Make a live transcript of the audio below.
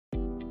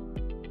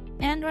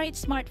Android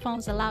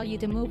smartphones allow you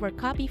to move or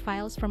copy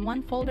files from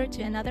one folder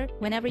to another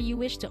whenever you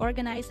wish to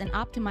organize and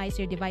optimize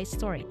your device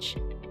storage.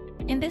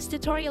 In this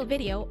tutorial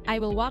video, I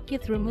will walk you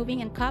through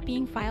moving and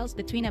copying files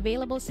between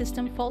available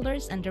system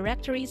folders and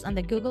directories on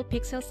the Google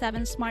Pixel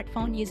 7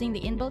 smartphone using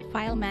the inbuilt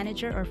File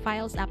Manager or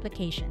Files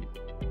application.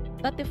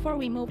 But before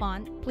we move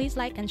on, please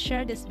like and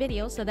share this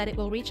video so that it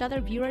will reach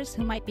other viewers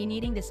who might be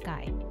needing this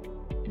guide.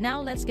 Now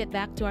let's get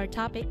back to our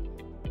topic.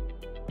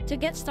 To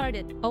get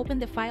started, open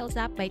the Files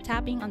app by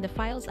tapping on the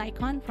Files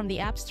icon from the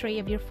Apps tray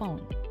of your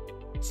phone.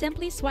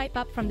 Simply swipe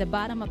up from the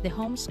bottom of the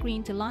home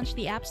screen to launch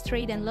the Apps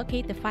tray and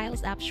locate the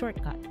Files app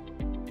shortcut.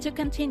 To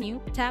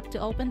continue, tap to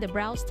open the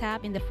Browse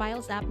tab in the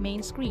Files app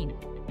main screen.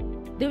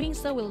 Doing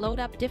so will load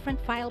up different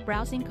file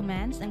browsing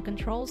commands and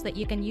controls that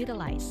you can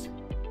utilize.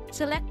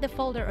 Select the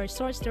folder or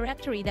source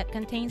directory that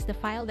contains the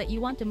file that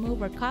you want to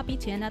move or copy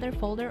to another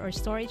folder or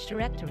storage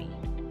directory.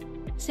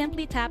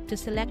 Simply tap to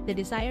select the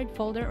desired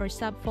folder or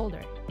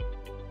subfolder.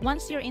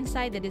 Once you're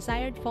inside the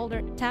desired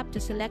folder, tap to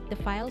select the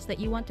files that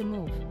you want to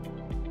move.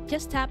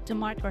 Just tap to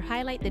mark or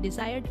highlight the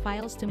desired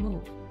files to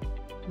move.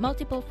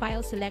 Multiple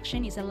file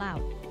selection is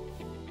allowed.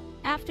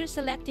 After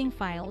selecting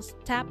files,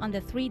 tap on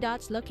the three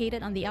dots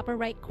located on the upper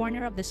right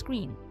corner of the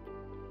screen.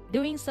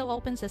 Doing so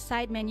opens a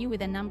side menu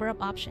with a number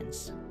of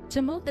options.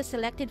 To move the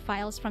selected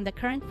files from the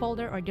current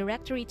folder or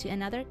directory to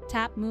another,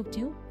 tap Move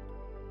To.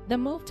 The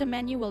Move To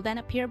menu will then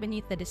appear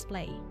beneath the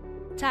display.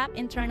 Tap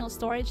Internal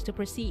Storage to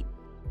proceed.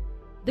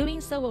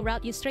 Doing so will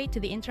route you straight to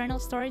the internal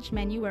storage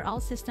menu where all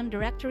system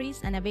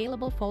directories and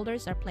available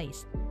folders are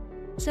placed.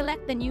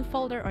 Select the new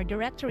folder or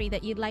directory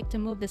that you'd like to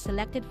move the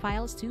selected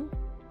files to.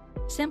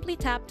 Simply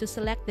tap to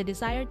select the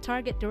desired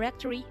target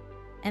directory,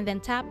 and then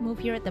tap Move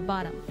Here at the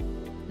bottom.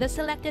 The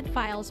selected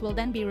files will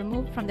then be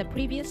removed from the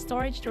previous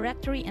storage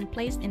directory and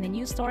placed in the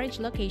new storage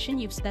location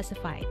you've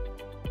specified.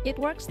 It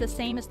works the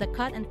same as the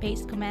cut and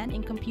paste command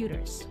in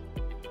computers.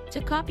 To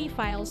copy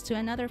files to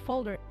another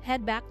folder,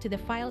 head back to the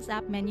Files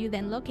app menu,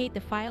 then locate the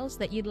files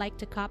that you'd like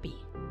to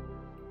copy.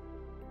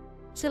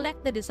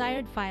 Select the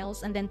desired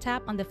files and then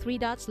tap on the three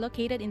dots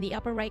located in the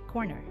upper right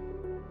corner.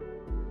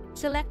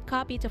 Select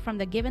Copy to from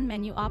the given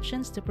menu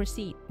options to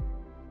proceed.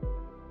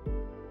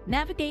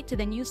 Navigate to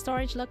the new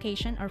storage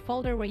location or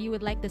folder where you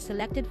would like the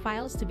selected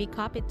files to be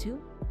copied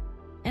to.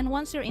 And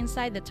once you're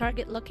inside the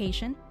target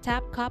location,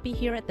 tap Copy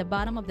here at the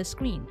bottom of the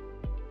screen.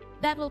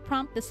 That will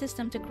prompt the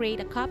system to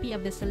create a copy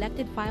of the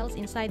selected files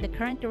inside the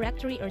current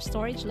directory or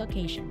storage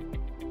location.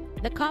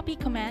 The copy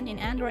command in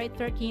Android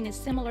 13 is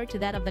similar to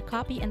that of the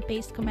copy and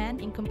paste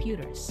command in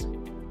computers.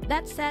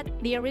 That said,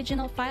 the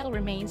original file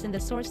remains in the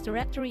source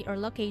directory or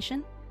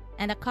location,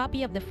 and a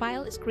copy of the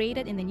file is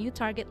created in the new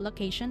target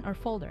location or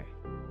folder.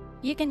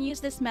 You can use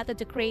this method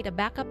to create a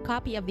backup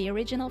copy of the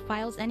original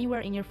files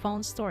anywhere in your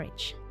phone's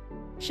storage.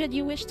 Should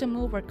you wish to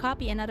move or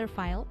copy another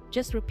file,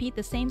 just repeat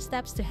the same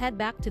steps to head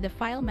back to the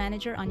File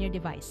Manager on your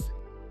device.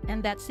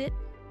 And that's it.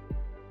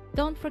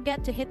 Don't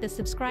forget to hit the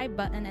subscribe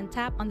button and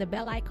tap on the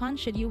bell icon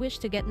should you wish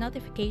to get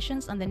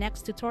notifications on the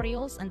next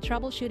tutorials and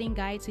troubleshooting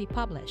guides we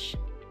publish.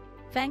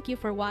 Thank you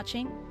for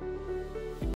watching.